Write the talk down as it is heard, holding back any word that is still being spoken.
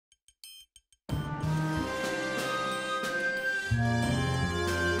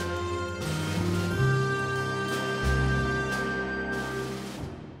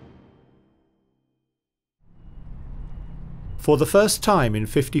For the first time in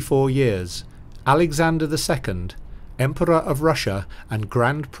 54 years, Alexander II, Emperor of Russia and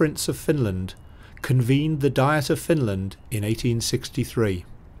Grand Prince of Finland, convened the Diet of Finland in 1863.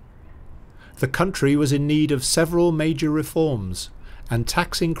 The country was in need of several major reforms, and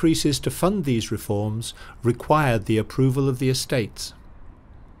tax increases to fund these reforms required the approval of the estates.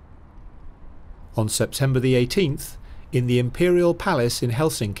 On September the 18th, in the Imperial Palace in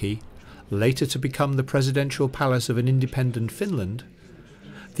Helsinki, later to become the presidential palace of an independent Finland,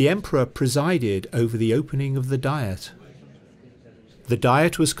 the Emperor presided over the opening of the Diet. The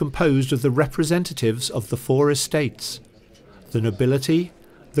Diet was composed of the representatives of the four estates: the nobility,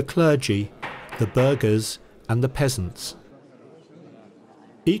 the clergy, the burghers and the peasants.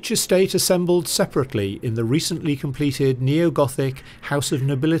 Each estate assembled separately in the recently completed neo-Gothic House of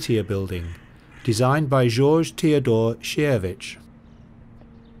Nobilitia building, designed by George Theodor Sierevich.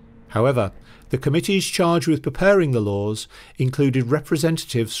 However, the committees charged with preparing the laws included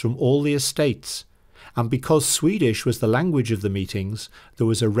representatives from all the estates, and because Swedish was the language of the meetings, there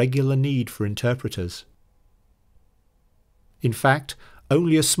was a regular need for interpreters. In fact,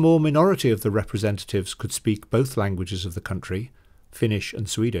 only a small minority of the representatives could speak both languages of the country, Finnish and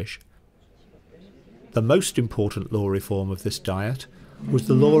Swedish. The most important law reform of this Diet was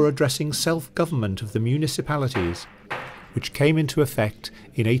the law addressing self-government of the municipalities, which came into effect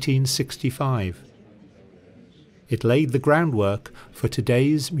in 1865. It laid the groundwork for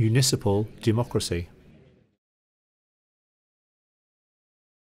today's municipal democracy.